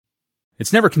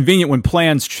It's never convenient when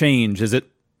plans change, is it?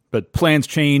 But plans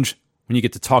change when you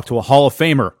get to talk to a Hall of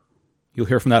Famer. You'll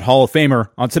hear from that Hall of Famer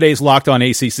on today's Locked On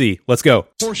ACC. Let's go.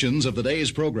 Portions of the day's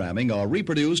programming are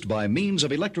reproduced by means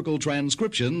of electrical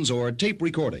transcriptions or tape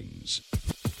recordings.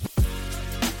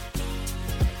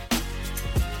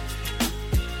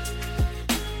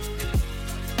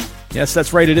 Yes,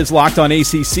 that's right. It is Locked On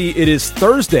ACC. It is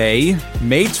Thursday,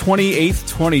 May 28th,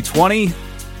 2020.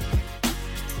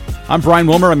 I'm Brian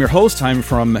Wilmer. I'm your host. I'm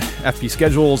from FP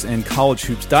Schedules and College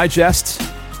Hoops Digest.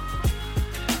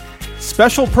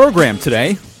 Special program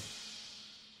today.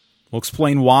 We'll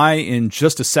explain why in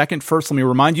just a second. First, let me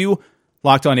remind you,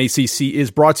 Locked On ACC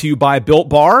is brought to you by Built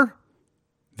Bar.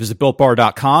 Visit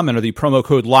BuiltBar.com, enter the promo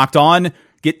code Locked On,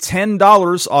 get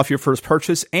 $10 off your first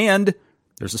purchase, and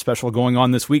there's a special going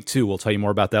on this week too. We'll tell you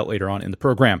more about that later on in the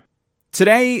program.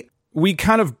 Today, we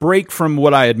kind of break from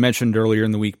what I had mentioned earlier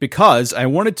in the week because I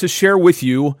wanted to share with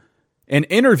you an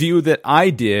interview that I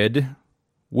did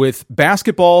with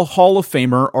Basketball Hall of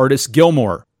Famer Artis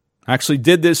Gilmore. I actually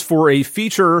did this for a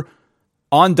feature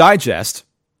on Digest,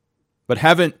 but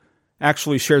haven't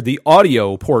actually shared the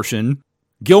audio portion.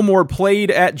 Gilmore played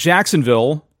at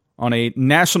Jacksonville on a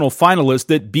national finalist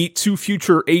that beat two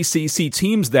future ACC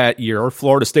teams that year,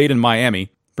 Florida State and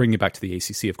Miami, bringing it back to the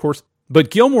ACC, of course.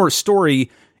 But Gilmore's story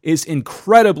is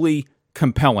incredibly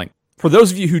compelling. For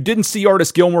those of you who didn't see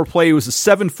Artis Gilmore play, he was a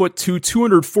 7'2",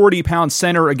 240-pound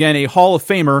center, again, a Hall of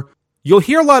Famer. You'll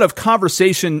hear a lot of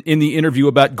conversation in the interview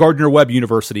about Gardner-Webb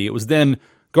University. It was then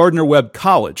Gardner-Webb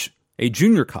College, a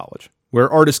junior college, where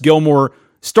Artis Gilmore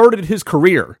started his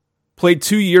career. Played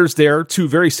 2 years there, 2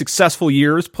 very successful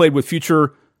years, played with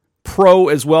future pro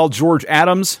as well, George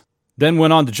Adams, then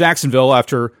went on to Jacksonville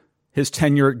after his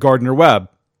tenure at Gardner-Webb.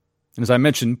 And as I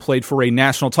mentioned, played for a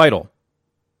national title.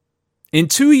 In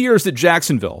 2 years at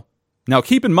Jacksonville, now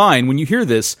keep in mind, when you hear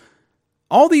this,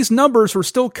 all these numbers were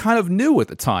still kind of new at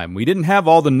the time. We didn't have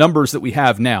all the numbers that we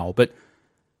have now, but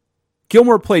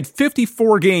Gilmore played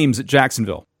 54 games at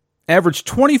Jacksonville, averaged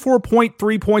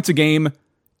 24.3 points a game,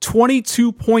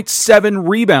 22.7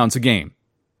 rebounds a game.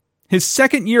 His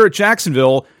second year at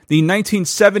Jacksonville, the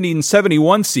 1970 and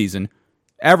 71 season,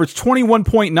 averaged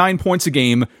 21.9 points a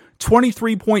game,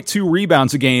 23.2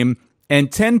 rebounds a game, and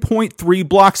 10.3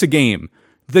 blocks a game.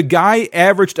 The guy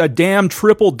averaged a damn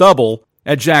triple-double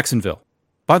at Jacksonville.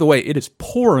 By the way, it is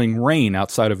pouring rain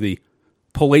outside of the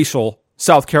palatial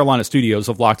South Carolina studios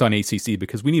of Locked On ACC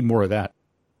because we need more of that.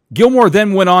 Gilmore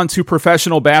then went on to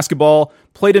professional basketball,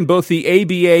 played in both the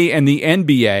ABA and the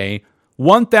NBA,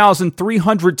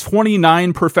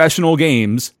 1,329 professional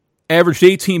games, averaged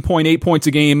 18.8 points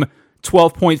a game,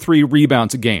 12.3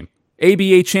 rebounds a game.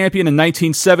 ABA champion in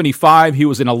 1975, he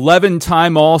was an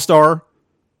 11-time All-Star,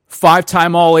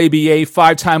 5-time All-ABA,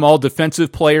 5-time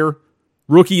All-Defensive Player,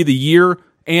 Rookie of the Year,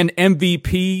 and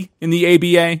MVP in the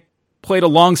ABA. Played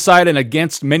alongside and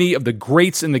against many of the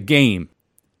greats in the game.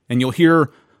 And you'll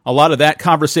hear a lot of that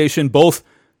conversation both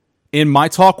in my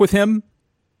talk with him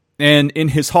and in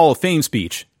his Hall of Fame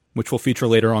speech, which we'll feature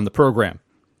later on the program.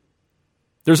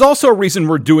 There's also a reason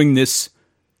we're doing this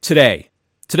today.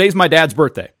 Today's my dad's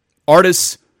birthday.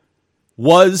 Artis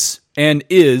was and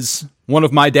is one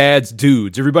of my dad's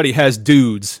dudes. Everybody has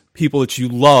dudes, people that you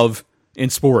love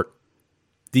in sport.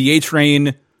 The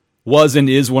A-Train was and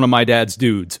is one of my dad's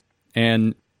dudes.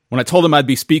 And when I told him I'd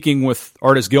be speaking with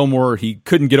Artis Gilmore, he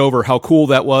couldn't get over how cool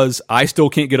that was. I still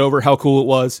can't get over how cool it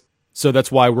was. So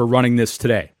that's why we're running this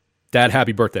today. Dad,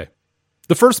 happy birthday.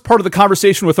 The first part of the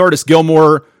conversation with Artis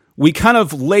Gilmore, we kind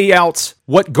of lay out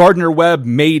what Gardner-Webb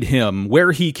made him,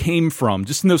 where he came from,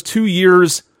 just in those 2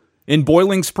 years in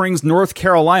Boiling Springs, North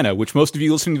Carolina, which most of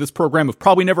you listening to this program have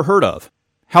probably never heard of.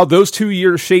 How those 2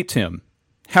 years shaped him.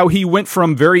 How he went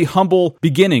from very humble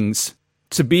beginnings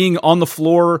to being on the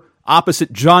floor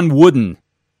opposite John Wooden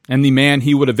and the man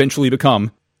he would eventually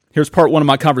become. Here's part one of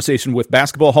my conversation with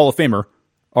Basketball Hall of Famer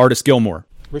Artis Gilmore.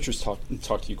 Richard's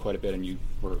talked to you quite a bit, and you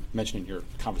were mentioning your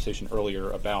conversation earlier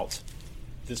about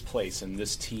this place and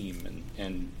this team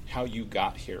and how you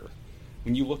got here.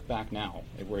 When you look back now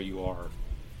at where you are,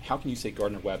 how can you say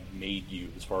Gardner-Webb made you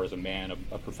as far as a man,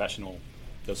 a professional,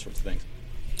 those sorts of things?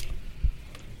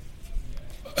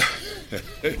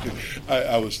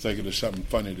 I was thinking of something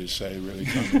funny to say, really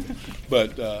coming.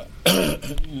 But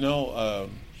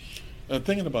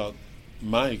thinking about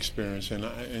my experience,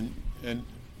 and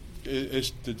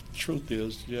it's the truth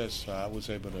is, yes, I was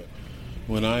able to.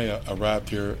 When I arrived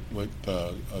here with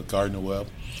Gardner-Webb,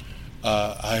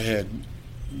 I had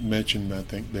mentioned, I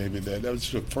think, maybe that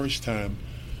was the first time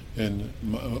in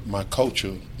my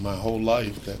culture, my whole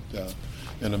life, that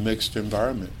in a mixed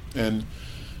environment, and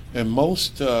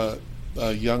most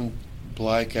young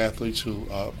black athletes who,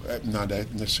 not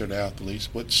necessarily athletes,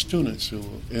 but students who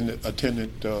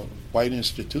attended white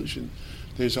institutions,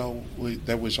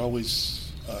 there was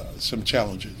always some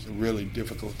challenges, really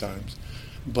difficult times.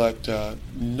 But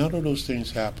none of those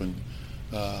things happened.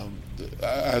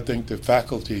 I think the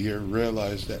faculty here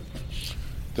realized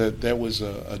that there was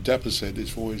a deficit as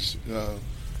far as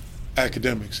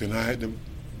academics, and I had to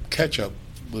catch up.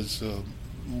 Was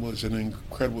an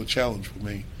incredible challenge for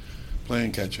me,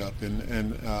 playing catch up,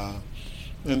 and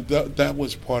that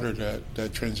was part of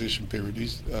that transition period.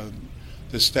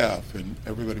 The staff and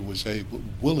everybody was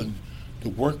willing to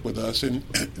work with us, and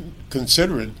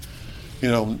considering,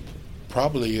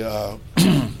 probably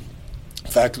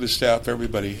faculty, staff,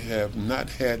 everybody have not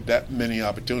had that many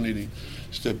opportunities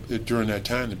during that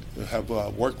time to have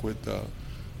worked with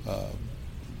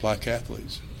black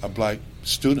athletes, black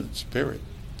students, period.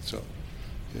 So,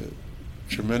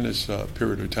 tremendous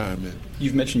period of time. And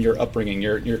you've mentioned your upbringing,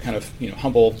 your kind of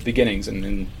humble beginnings,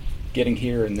 and getting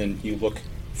here, and then you look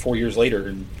 4 years later,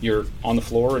 and you're on the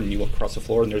floor, and you look across the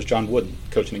floor, and there's John Wooden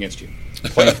coaching against you,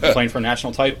 playing for a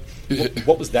national title.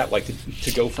 What was that like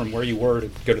to go from where you were to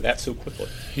go to that so quickly?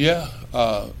 Yeah,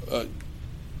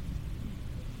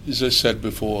 as I said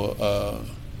before,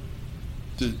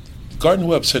 the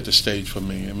Gardner-Webb set the stage for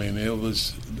me. I mean, it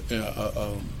was,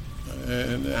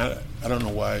 and I don't know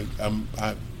why.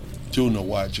 I do know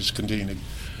why. I just continue to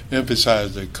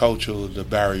emphasize the culture, the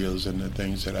barriers, and the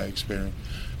things that I experienced.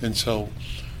 And so,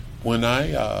 when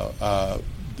I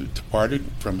departed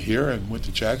from here and went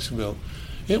to Jacksonville,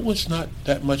 it was not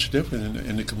that much different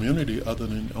in the community other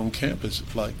than on campus.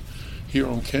 Like here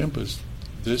on campus,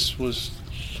 this was,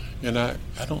 and I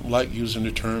don't like using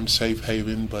the term safe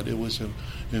haven, but it was an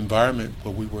environment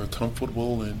where we were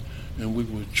comfortable and we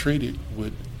were treated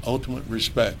with ultimate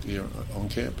respect here on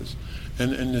campus.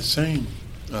 And the same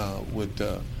with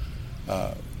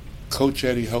Coach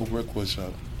Eddie Holbrook was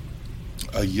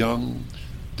a young,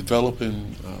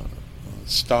 developing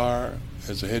star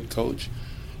as a head coach,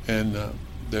 and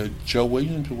Joe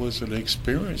Williams was an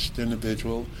experienced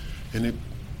individual, and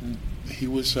he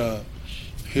was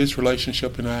his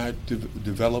relationship and I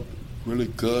developed really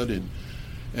good,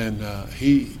 and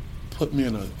he put me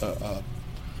in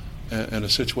a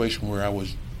situation where I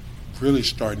was really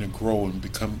starting to grow and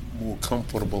become more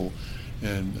comfortable,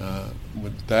 and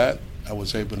with that I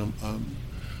was able to.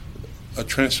 A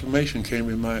transformation came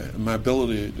in my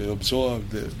ability to absorb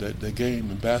the game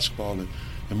and basketball and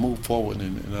move forward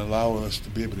and allow us to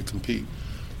be able to compete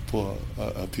for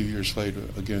a few years later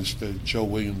against Joe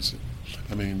Williams,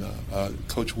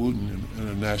 Coach Wooden in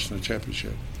a national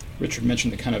championship. Richard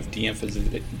mentioned the kind of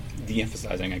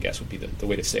de-emphasizing, I guess would be the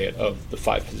way to say it, of the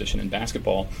five position in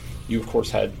basketball. You, of course,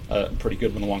 had a pretty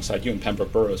good one alongside you in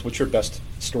Pembroke Burroughs. What's your best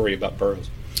story about Burroughs?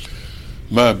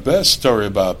 My best story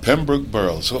about Pembroke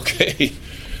Burroughs, okay.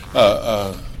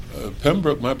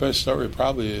 Pembroke, my best story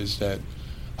probably is that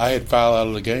I had fouled out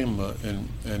of the game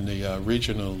in the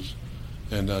regionals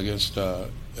and against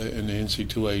in the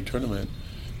NC2A tournament,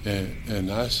 and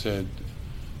I said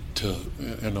to,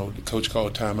 the coach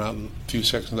called timeout, a few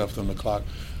seconds left on the clock.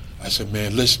 I said,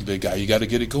 man, listen, big guy, you got to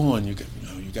get it going. You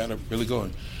got to really go.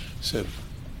 He said,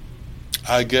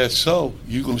 I guess so.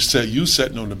 You're going to say you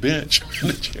sitting on the bench in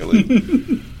the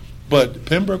cheerleading. But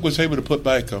Pembroke was able to put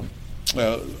back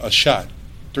a shot,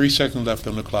 3 seconds left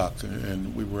on the clock,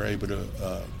 and we were able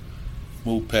to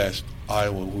move past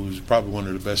Iowa, who was probably one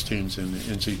of the best teams in the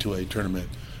NC2A tournament,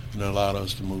 and allowed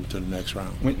us to move to the next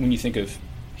round. When you think of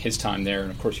his time there,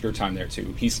 and of course your time there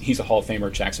too, he's a Hall of Famer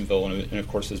at Jacksonville, and of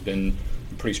course has been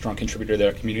a pretty strong contributor to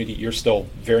that community. You're still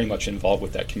very much involved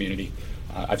with that community.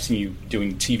 I've seen you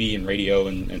doing TV and radio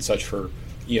and such for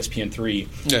ESPN3.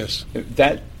 Yes.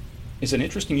 That is an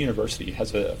interesting university. It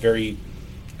has a very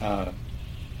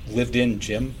lived-in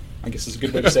gym, I guess is a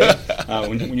good way to say it,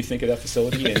 when you think of that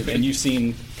facility. And you've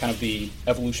seen kind of the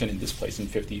evolution in this place in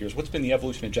 50 years. What's been the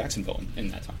evolution in Jacksonville in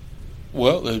that time?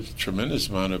 Well, there's a tremendous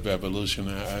amount of evolution.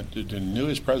 The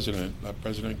newest president,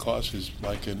 President Koss, is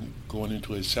going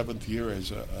into his 7th year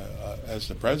as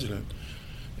the president.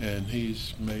 And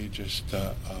he's made just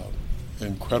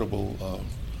incredible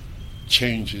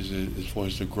changes as far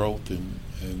as the growth and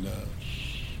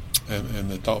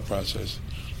the thought process.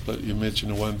 But you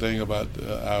mentioned the one thing about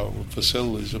our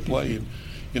facilities of play.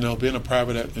 And, being a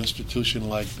private institution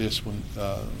like this one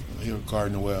here at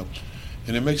Gardner-Webb,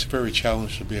 and it makes it very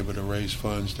challenging to be able to raise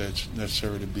funds that's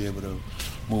necessary to be able to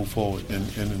move forward.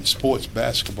 And in sports,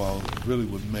 basketball really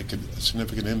would make a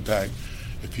significant impact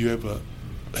if you ever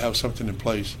have something in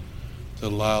place to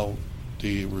allow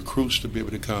the recruits to be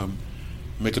able to come,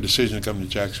 make a decision to come to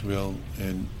Jacksonville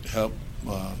and help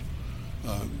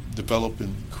develop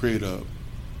and create a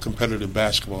competitive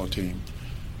basketball team,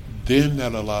 then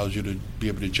that allows you to be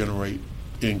able to generate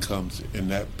incomes in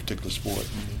that particular sport.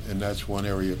 And that's one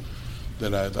area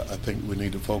that I think we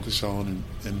need to focus on,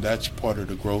 and that's part of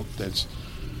the growth that's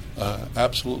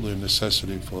absolutely a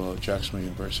necessity for Jacksonville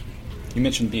University. You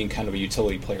mentioned being kind of a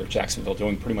utility player at Jacksonville,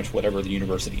 doing pretty much whatever the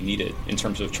university needed in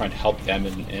terms of trying to help them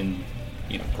and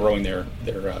growing their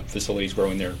facilities,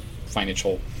 growing their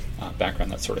financial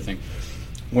background, that sort of thing.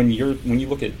 When you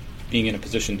look at being in a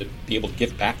position to be able to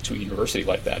give back to a university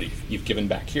like that, you've given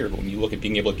back here, but when you look at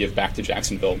being able to give back to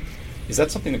Jacksonville, is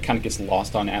that something that kind of gets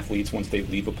lost on athletes once they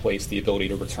leave a place, the ability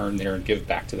to return there and give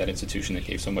back to that institution that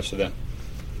gave so much to them?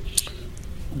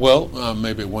 Well,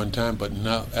 maybe at one time, but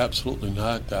no, absolutely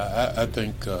not. I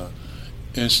think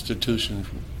institutions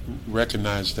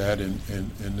recognize that, and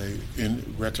they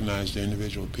recognize the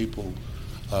individual people,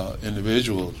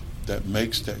 individuals that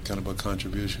makes that kind of a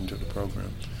contribution to the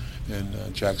program.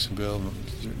 And Jacksonville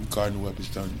and Gardner Webb has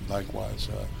done likewise,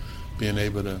 being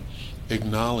able to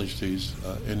acknowledge these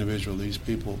individuals, these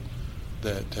people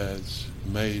that has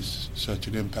made such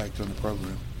an impact on the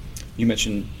program. You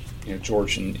mentioned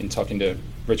George and talking to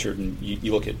Richard, and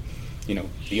you look at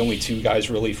the only two guys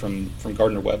really from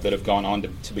Gardner Webb that have gone on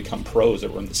to become pros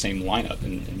that were in the same lineup,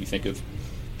 and you think of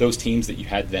those teams that you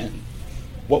had then.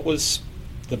 What was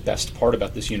the best part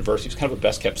about this university? It was kind of a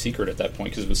best kept secret at that point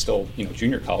because it was still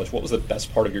junior college. What was the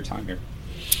best part of your time here?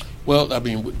 Well, I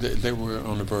mean, they were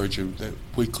on the verge of that.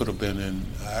 We could have been in.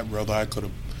 I could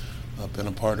have been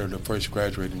a part of the first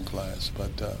graduating class.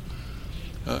 But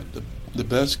the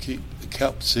best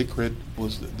kept secret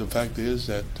was the fact is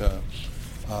that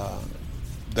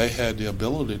they had the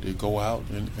ability to go out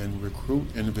and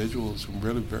recruit individuals from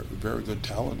really very, very good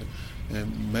talent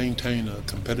and maintain a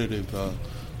competitive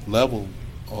level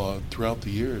throughout the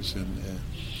years. And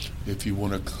if you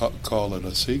want to call it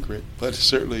a secret, but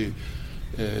certainly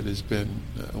it has been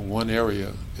one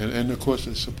area, and of course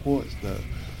it supports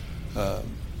the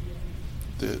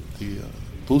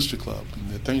Booster Club and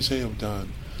the things they have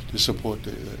done to support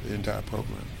the entire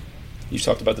program. You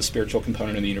talked about the spiritual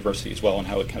component of the university as well, and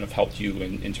how it kind of helped you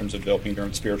in terms of developing your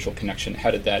own spiritual connection.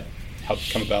 How did that help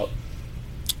come about?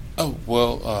 Oh,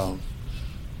 well,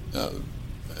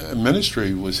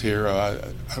 ministry was here.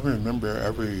 I remember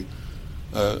every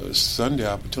Sunday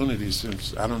opportunity,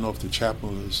 since I don't know if the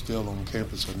chapel is still on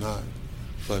campus or not,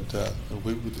 but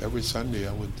every Sunday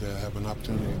I would have an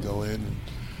opportunity to go in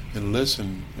and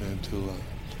listen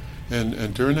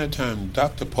and during that time,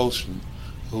 Dr. Poston,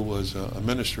 who was a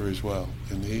minister as well,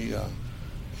 and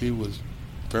he was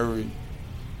very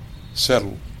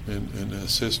settled in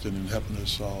assisting and helping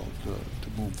us all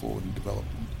to move forward and develop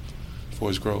for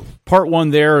his growth. Part one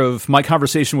there of my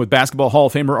conversation with Basketball Hall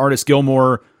of Famer Artis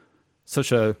Gilmore.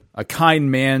 Such a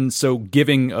kind man, so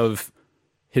giving of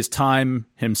his time,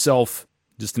 himself,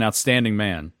 just an outstanding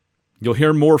man. You'll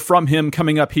hear more from him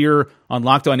coming up here on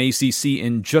Locked On ACC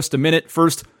in just a minute.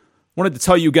 First, wanted to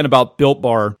tell you again about Built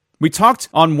Bar. We talked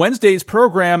on Wednesday's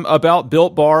program about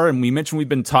Built Bar, and we mentioned we've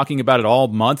been talking about it all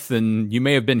month, and you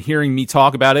may have been hearing me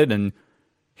talk about it and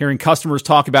hearing customers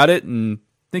talk about it and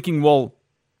thinking, well,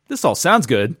 this all sounds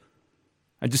good.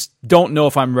 I just don't know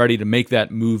if I'm ready to make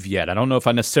that move yet. I don't know if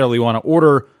I necessarily want to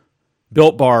order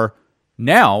Built Bar.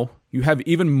 Now, you have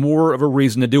even more of a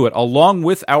reason to do it. Along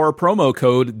with our promo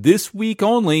code, this week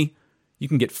only, you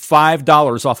can get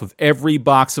 $5 off of every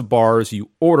box of bars you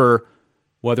order,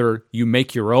 whether you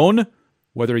make your own,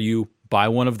 whether you buy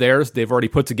one of theirs they've already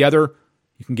put together.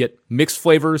 You can get mixed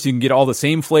flavors. You can get all the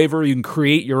same flavor. You can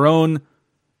create your own.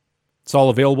 It's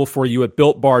all available for you at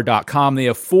BuiltBar.com. They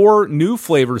have 4 new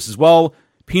flavors as well: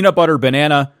 peanut butter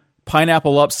banana,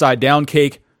 pineapple upside down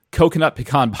cake, coconut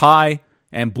pecan pie,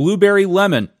 and blueberry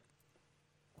lemon.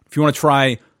 If you want to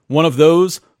try one of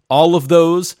those, all of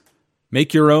those,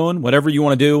 make your own, whatever you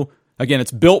want to do, again,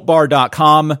 it's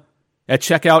BuiltBar.com. At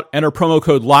checkout, enter promo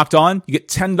code LOCKEDON. You get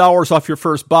 $10 off your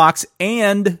first box,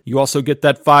 and you also get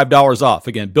that $5 off.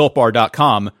 Again,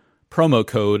 BuiltBar.com, promo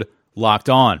code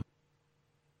LOCKEDON.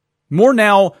 More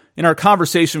now in our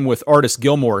conversation with Artis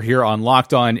Gilmore here on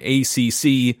Locked On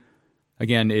ACC.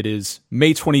 Again, it is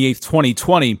May 28th,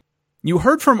 2020. You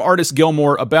heard from Artis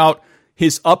Gilmore about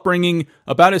his upbringing,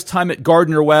 about his time at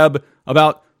Gardner Webb,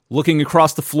 about looking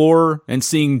across the floor and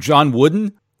seeing John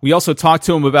Wooden. We also talked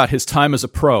to him about his time as a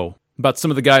pro, about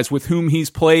some of the guys with whom he's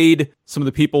played, some of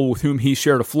the people with whom he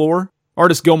shared a floor.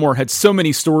 Artis Gilmore had so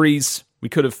many stories. We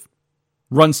could have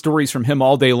run stories from him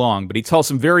all day long, but he tells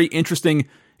some very interesting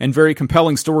and very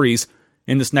compelling stories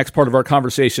in this next part of our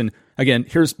conversation. Again,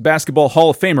 here's Basketball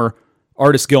Hall of Famer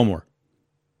Artis Gilmore.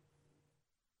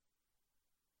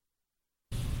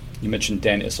 You mentioned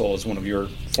Dan Issel as one of your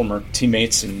former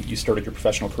teammates, and you started your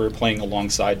professional career playing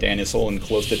alongside Dan Issel and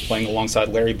closed it playing alongside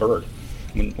Larry Bird.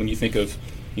 When you think of,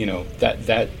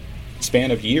 that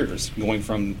span of years going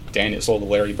from Dan Issel to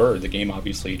Larry Bird, the game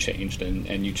obviously changed,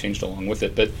 and you changed along with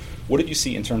it. But what did you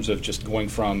see in terms of just going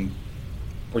from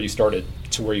where you started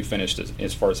to where you finished,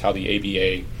 as far as how the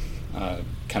ABA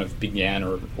kind of began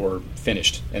or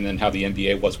finished, and then how the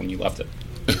NBA was when you left it?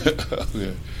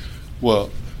 Yeah. Well,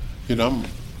 I'm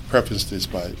preface this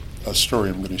by a story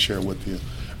I'm going to share with you.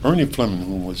 Ernie Fleming,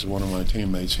 who was one of my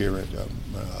teammates here at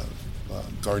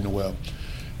Gardner Webb,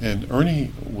 and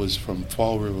Ernie was from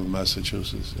Fall River,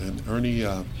 Massachusetts, and Ernie,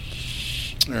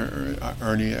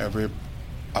 every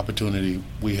opportunity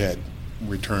we had,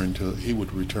 he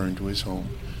would return to his home,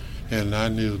 and I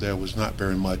knew there was not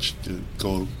very much to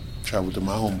go travel to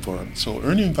my home for him. So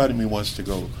Ernie invited me once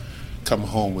to come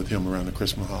home with him around the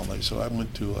Christmas holiday. So I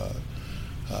went to,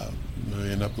 we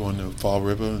ended up going to Fall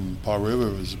River, and Fall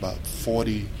River was about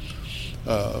 40. It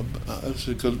was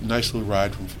a good, nice little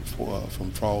ride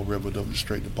from Fall River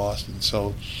straight to Boston.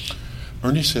 So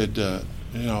Ernie said,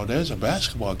 there's a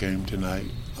basketball game tonight.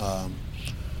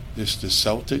 It's the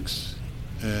Celtics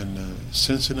and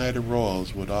Cincinnati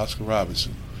Royals with Oscar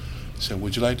Robertson. He said,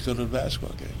 would you like to go to the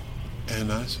basketball game?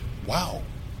 And I said, wow,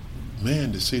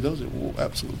 man, to see those,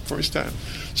 absolute first time.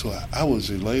 So I was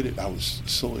elated. I was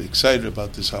so excited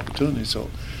about this opportunity.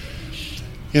 So,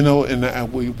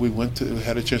 and we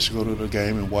had a chance to go to the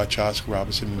game and watch Oscar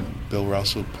Robertson and Bill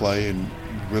Russell play, and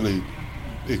really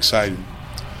exciting.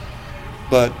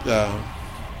 But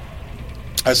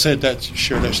I said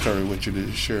share that story with you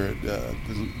to share it.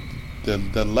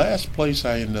 The last place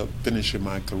I ended up finishing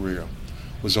my career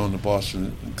was on the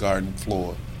Boston Garden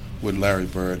floor with Larry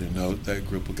Bird and that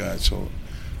group of guys. So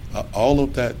all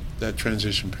of that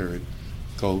transition period,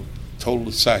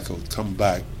 total cycle, come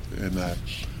back, and I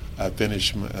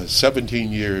finished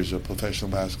 17 years of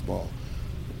professional basketball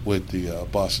with the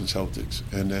Boston Celtics.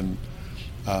 And then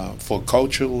for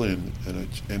cultural and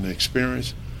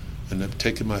experience, and I've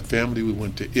taken my family, we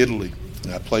went to Italy.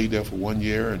 And I played there for 1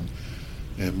 year,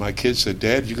 and my kids said,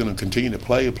 Dad, you're going to continue to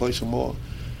play some more?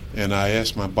 And I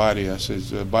asked my body, I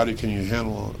said, body, can you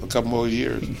handle a couple more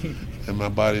years? And my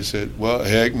body said, well,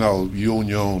 heck no, you on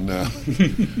your own now.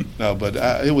 No, but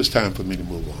it was time for me to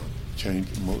move on, change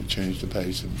the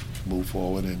pace and move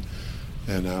forward.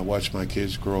 And I watched my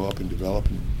kids grow up and develop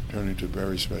and turn into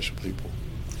very special people.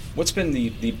 What's been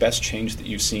the best change that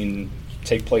you've seen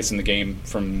take place in the game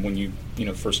from when you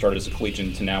first started as a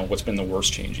collegian to now? What's been the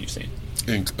worst change you've seen?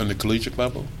 On the collegiate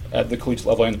level? At the collegiate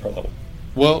level and the pro level.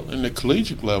 Well, in the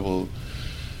collegiate level,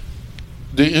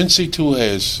 the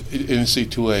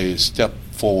NC2A has stepped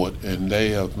forward, and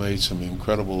they have made some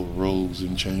incredible rules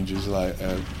and changes.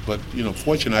 But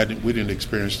fortunately, we didn't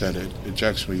experience that at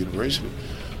Jacksonville University.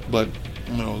 But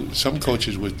some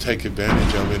coaches would take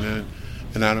advantage of it,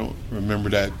 and I don't remember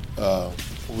that.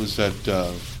 What was that?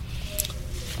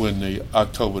 When the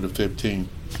October the 15th,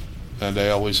 and they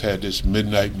always had this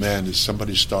midnight madness.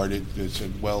 Somebody started. They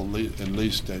said, well, at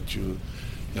least that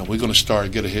we're going to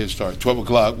get a head start. 12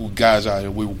 o'clock, guys out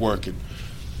here, we were working.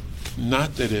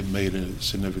 Not that it made a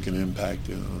significant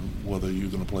impact on whether you're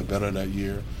going to play better that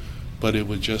year, but it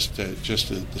was just the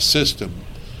system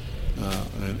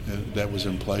and that was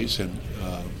in place, and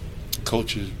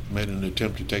coaches made an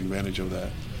attempt to take advantage of that.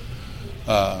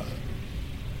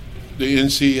 The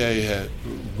NCAA had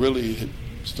really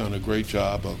done a good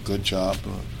job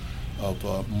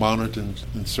of monitoring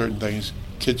certain things.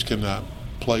 Kids cannot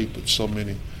play but so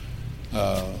many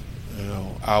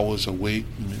hours a week,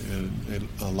 and it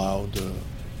allowed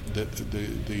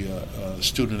the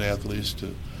student athletes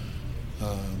to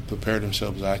prepare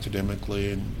themselves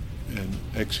academically and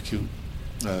execute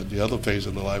the other phase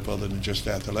of their life other than just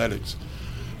athletics.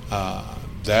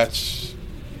 That's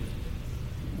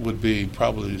would be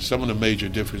probably some of the major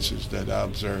differences that I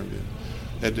observed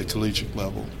at the collegiate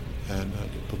level. And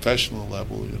at the professional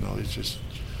level, it's just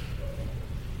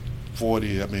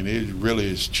 40. I mean, it really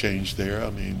has changed there. I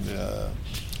mean,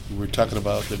 we're talking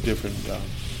about the different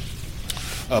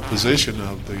position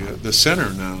of the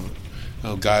center now.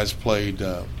 Guys played,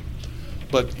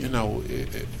 but you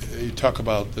talk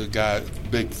about the guy,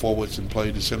 big forwards, and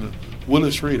played the center.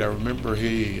 Willis Reed, I remember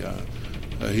he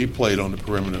played on the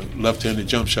perimeter, left-handed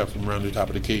jump shot from around the top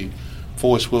of the key.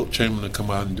 Forced Wilt Chamberlain to come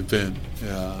out and defend.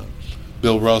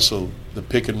 Bill Russell, the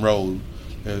pick and roll.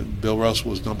 Bill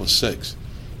Russell was number 6.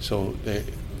 So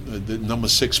the number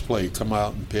 6 play, come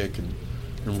out and pick and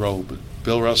roll. But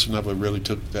Bill Russell never really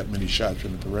took that many shots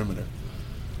from the perimeter.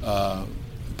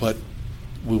 But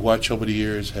we watched over the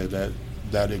years had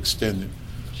that extended.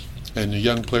 and the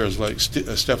young players like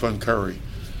Stephen Curry.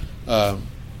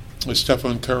 With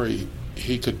Stephen Curry,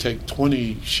 he could take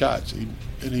 20 shots, and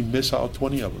he missed all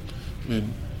 20 of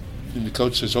them. And the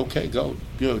coach says, okay, go,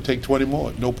 take 20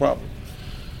 more, no problem.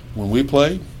 When we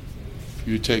play,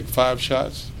 you take 5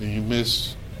 shots and you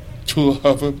miss 2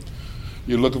 of them,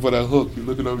 you're looking for that hook. You're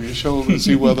looking over your shoulder to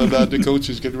see whether or not the coach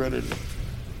is getting ready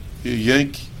to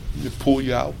yank, you pull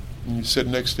you out, and you sit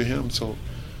next to him. So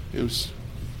it was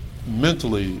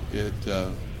mentally, it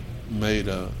made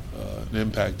an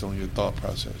impact on your thought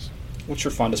process. What's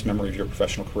your fondest memory of your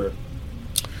professional career?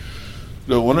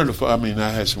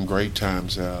 I had some great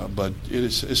times, but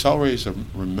it's always a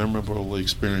memorable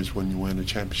experience when you win a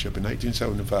championship. In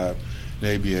 1975,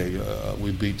 in the ABA,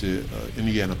 we beat the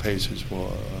Indiana Pacers for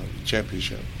a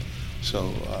championship.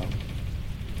 So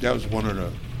that was one of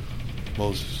the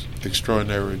most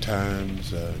extraordinary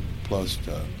times, plus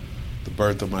the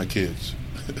birth of my kids.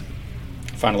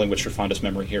 Finally, what's your fondest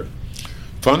memory here?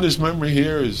 Fondest memory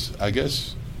here is, I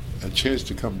guess, a chance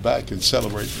to come back and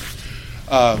celebrate.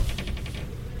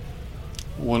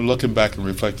 When looking back and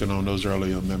reflecting on those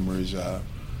earlier memories,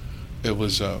 it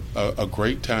was a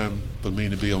great time for me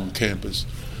to be on campus.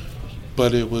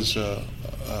 But it was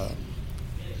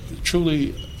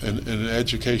truly an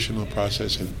educational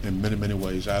process in many, many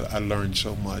ways. I learned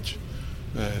so much.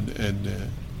 And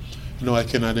I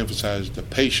cannot emphasize the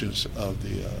patience of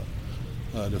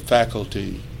the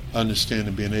faculty,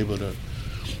 understanding, being able to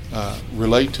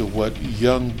relate to what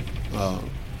young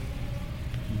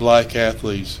black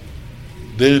athletes,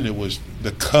 then it was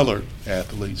the colored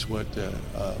athletes, what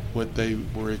they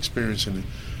were experiencing,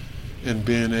 and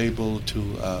being able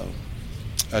to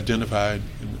identify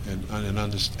and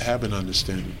have an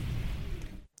understanding.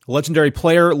 Legendary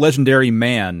player, legendary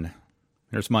man.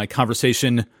 There's my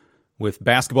conversation with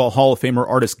Basketball Hall of Famer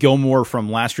Artis Gilmore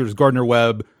from last year's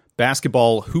Gardner-Webb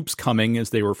Basketball Hoops Coming, as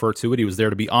they refer to it. He was there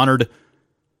to be honored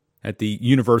at the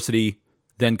university,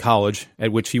 then college,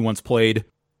 at which he once played.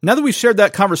 Now that we've shared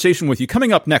that conversation with you,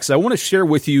 coming up next, I want to share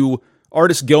with you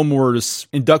Artis Gilmore's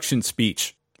induction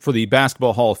speech for the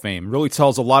Basketball Hall of Fame. It really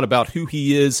tells a lot about who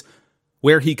he is,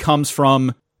 where he comes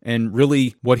from, and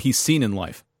really what he's seen in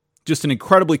life. Just an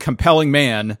incredibly compelling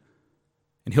man,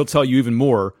 and he'll tell you even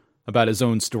more about his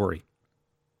own story.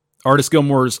 Artis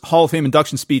Gilmore's Hall of Fame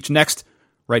induction speech next,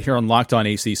 right here on Locked On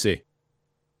ACC.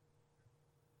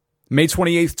 May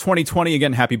 28th, 2020.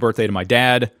 Again, happy birthday to my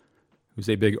dad, who's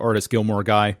a big Artis Gilmore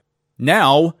guy.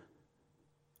 Now,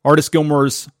 Artis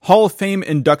Gilmore's Hall of Fame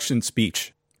induction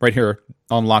speech, right here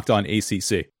on Locked On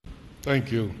ACC.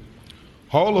 Thank you.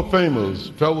 Hall of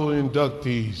Famers, fellow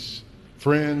inductees,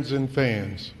 friends and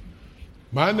fans.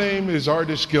 My name is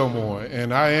Artis Gilmore,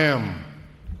 and I am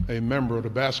a member of the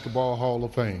Basketball Hall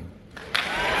of Fame.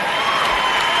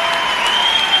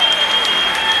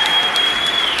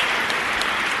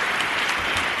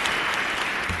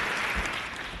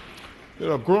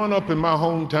 Growing up in my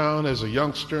hometown as a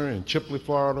youngster in Chipley,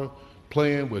 Florida,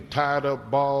 playing with tied-up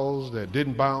balls that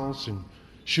didn't bounce and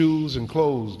shoes and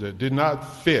clothes that did not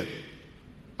fit,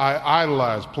 I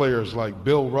idolized players like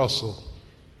Bill Russell,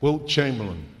 Wilt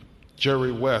Chamberlain,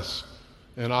 Jerry West,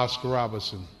 and Oscar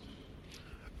Robertson.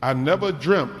 I never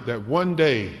dreamt that one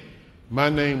day my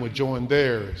name would join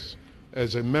theirs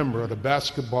as a member of the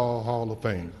Basketball Hall of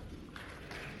Fame.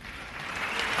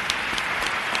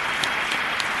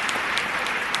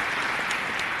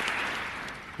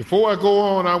 Before I go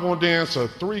on, I want to answer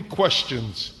 3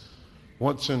 questions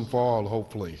once and for all,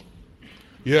 hopefully.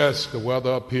 Yes, the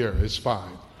weather up here is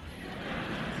fine.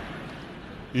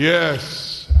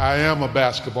 Yes, I am a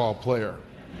basketball player.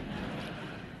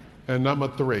 And number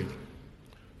 3,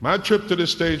 my trip to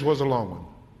this stage was a long one.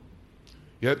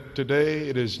 Yet today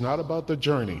it is not about the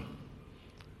journey,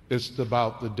 it's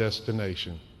about the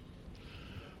destination.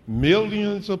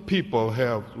 Millions of people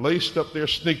have laced up their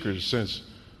sneakers since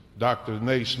Dr.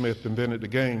 Naismith invented the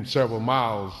game several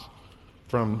miles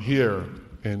from here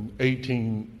in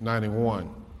 1891.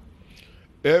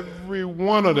 Every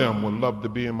one of them would love to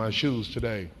be in my shoes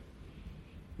today.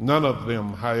 None of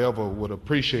them, however, would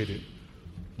appreciate it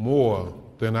more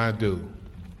than I do.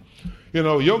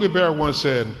 Yogi Berra once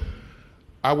said,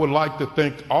 I would like to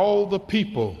thank all the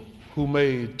people who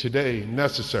made today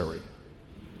necessary.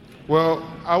 Well,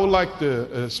 I would like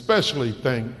to especially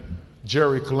thank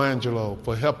Jerry Colangelo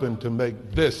for helping to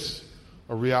make this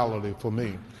a reality for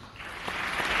me.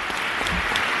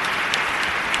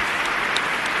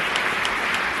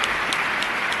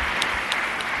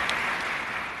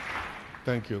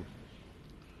 Thank you.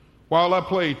 While I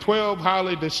played 12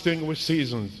 highly distinguished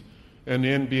seasons in the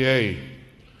NBA,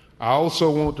 I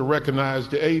also want to recognize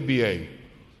the ABA,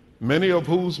 many of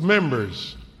whose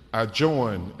members I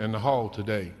join in the hall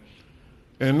today.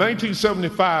 In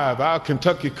 1975, our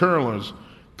Kentucky Curlers,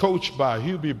 coached by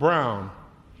Hubie Brown,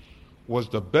 was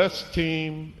the best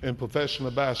team in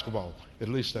professional basketball. At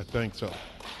least I think so.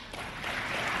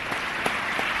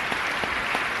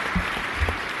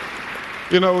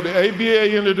 You know, the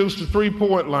ABA introduced the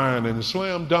three-point line and the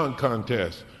slam dunk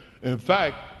contest. In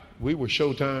fact, we were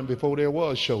Showtime before there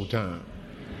was Showtime.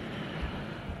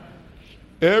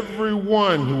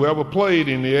 Everyone who ever played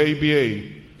in the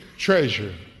ABA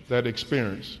treasured that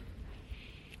experience.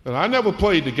 And I never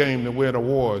played the game to win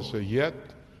awards, yet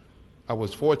I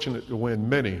was fortunate to win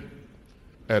many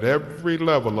at every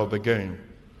level of the game.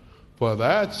 For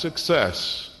that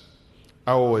success,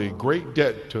 I owe a great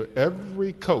debt to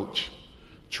every coach,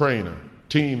 trainer,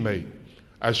 teammate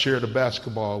I shared a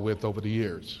basketball with over the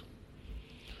years.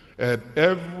 At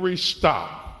every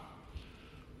stop,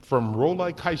 from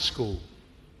Rolick High School,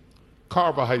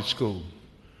 Carver High School,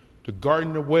 to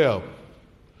Gardner-Webb,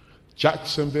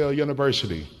 Jacksonville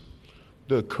University,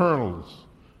 the Colonels,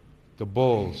 the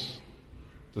Bulls,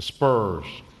 the Spurs,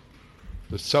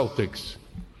 the Celtics,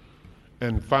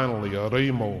 and finally,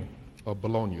 Remo of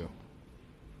Bologna.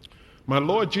 My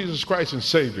Lord Jesus Christ and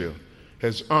Savior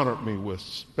has honored me with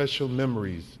special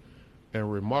memories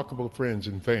and remarkable friends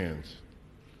and fans.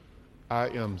 I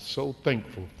am so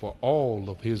thankful for all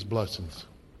of his blessings.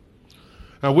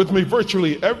 Now, with me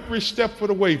virtually every step of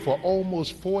the way for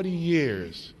almost 40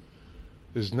 years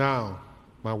is now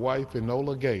my wife,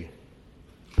 Enola Gay.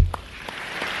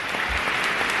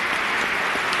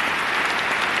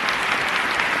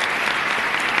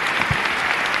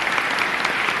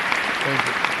 Thank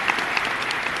you.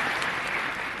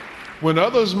 When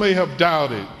others may have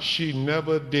doubted, she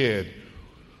never did.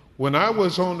 When I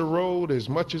was on the road as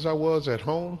much as I was at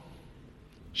home,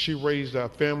 she raised our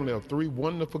family of 3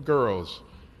 wonderful girls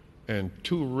and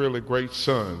 2 really great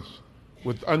sons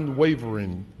with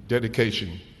unwavering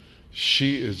dedication.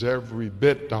 She is every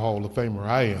bit the Hall of Famer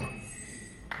I am.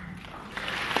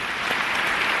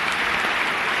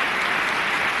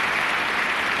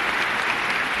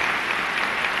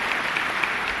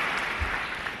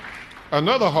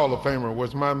 Another Hall of Famer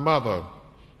was my mother,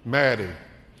 Maddie.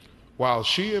 While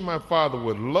she and my father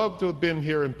would love to have been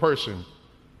here in person,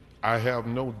 I have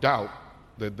no doubt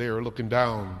that they are looking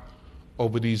down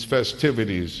over these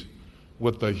festivities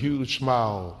with a huge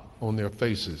smile on their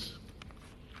faces.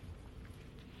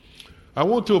 I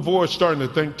want to avoid starting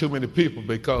to thank too many people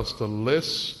because the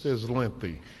list is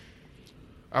lengthy.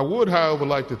 I would, however,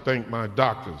 like to thank my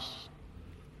doctors,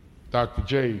 Dr.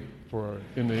 J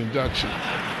in the induction.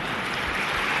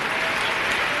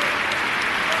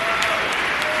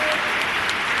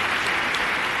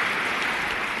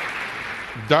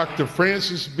 Dr.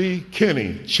 Frances B.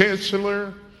 Kinney,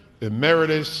 Chancellor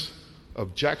Emeritus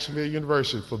of Jacksonville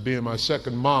University, for being my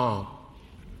second mom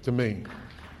to me.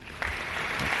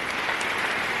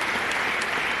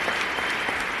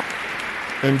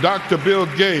 And Dr. Bill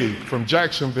Gay from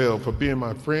Jacksonville for being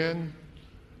my friend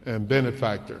and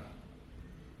benefactor.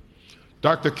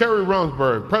 Dr. Kerry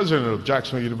Rumsberg, President of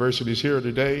Jacksonville University, is here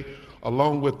today,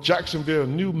 along with Jacksonville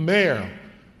new Mayor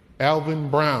Alvin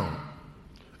Brown.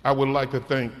 I would like to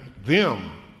thank them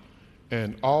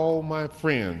and all my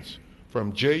friends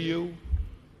from JU,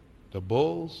 the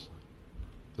Bulls,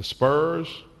 the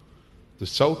Spurs, the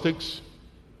Celtics,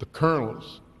 the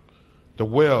Colonels, the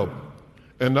Webb,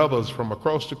 and others from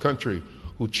across the country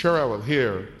who traveled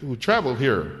here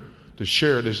to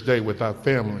share this day with our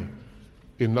family,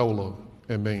 Enola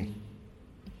and me.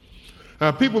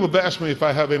 Now, people have asked me if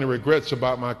I have any regrets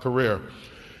about my career.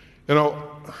 You know,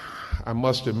 I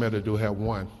must admit I do have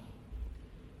one.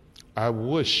 I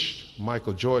wish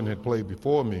Michael Jordan had played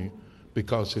before me,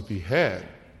 because if he had,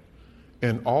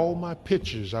 in all my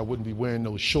pictures, I wouldn't be wearing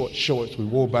those short shorts we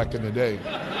wore back in the day.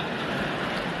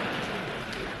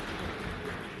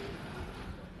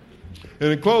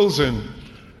 And in closing,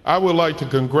 I would like to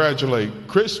congratulate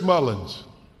Chris Mullins,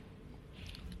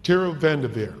 Tara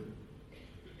Vanderveer,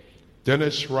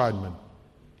 Dennis Rodman,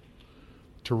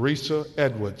 Teresa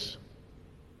Edwards,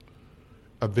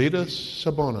 Avitas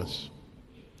Sabonis,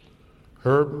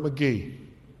 Herb McGee,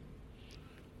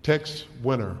 Tex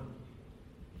Winter,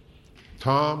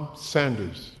 Tom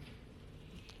Sanders,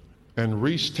 and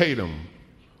Reese Tatum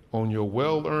on your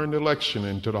well-earned election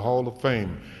into the Hall of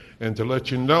Fame, and to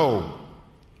let you know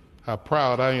how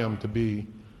proud I am to be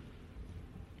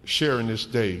sharing this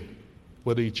day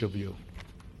with each of you.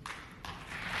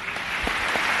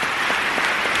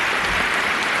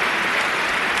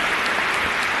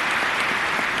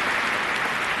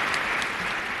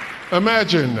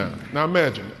 Imagine,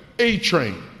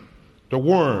 A-Train, The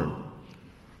Worm,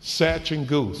 Satch and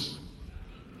Goose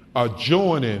are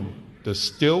joining the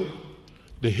Stilt,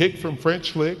 the Hick from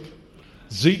French Lick,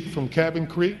 Zeke from Cabin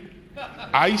Creek,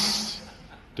 Ice,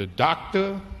 the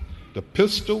Doctor, the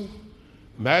Pistol,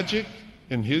 Magic,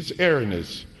 and his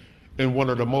airiness in one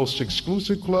of the most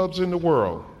exclusive clubs in the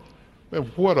world. Man,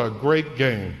 what a great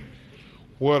game.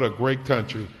 What a great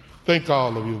country. Thank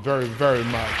all of you very, very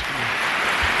much.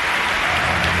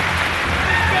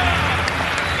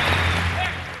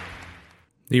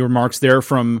 The remarks there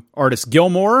from Artis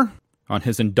Gilmore on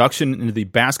his induction into the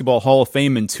Basketball Hall of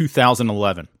Fame in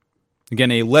 2011.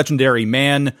 Again, a legendary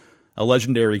man, a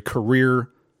legendary career.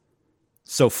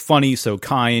 So funny, so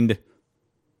kind,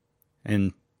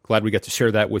 and glad we got to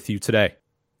share that with you today.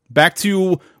 Back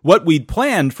to what we'd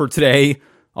planned for today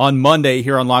on Monday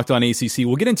here on Locked On ACC.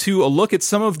 We'll get into a look at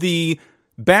some of the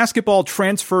basketball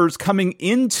transfers coming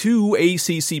into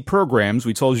ACC programs.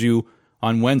 We told you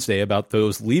on Wednesday about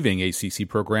those leaving ACC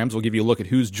programs. We'll give you a look at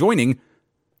who's joining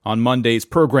on Monday's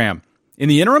program. In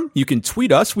the interim, you can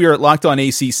tweet us. We are at Locked On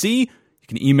ACC. You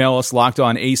can email us,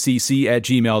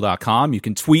 lockedonacc@gmail.com. You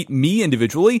can tweet me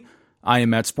individually. I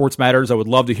am at Sports Matters. I would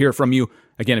love to hear from you.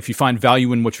 Again, if you find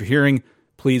value in what you're hearing,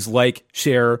 please like,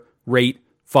 share, rate,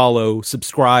 follow,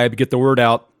 subscribe, get the word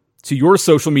out to your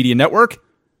social media network.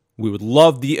 We would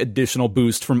love the additional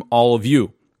boost from all of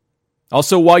you.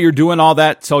 Also, while you're doing all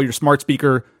that, tell your smart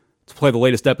speaker to play the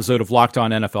latest episode of Locked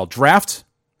On NFL Draft.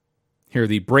 Hear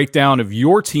the breakdown of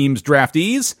your team's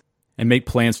draftees and make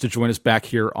plans to join us back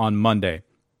here on Monday.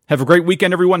 Have a great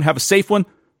weekend, everyone. Have a safe one.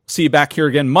 See you back here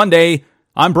again Monday.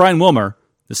 I'm Brian Wilmer.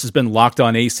 This has been Locked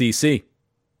On ACC.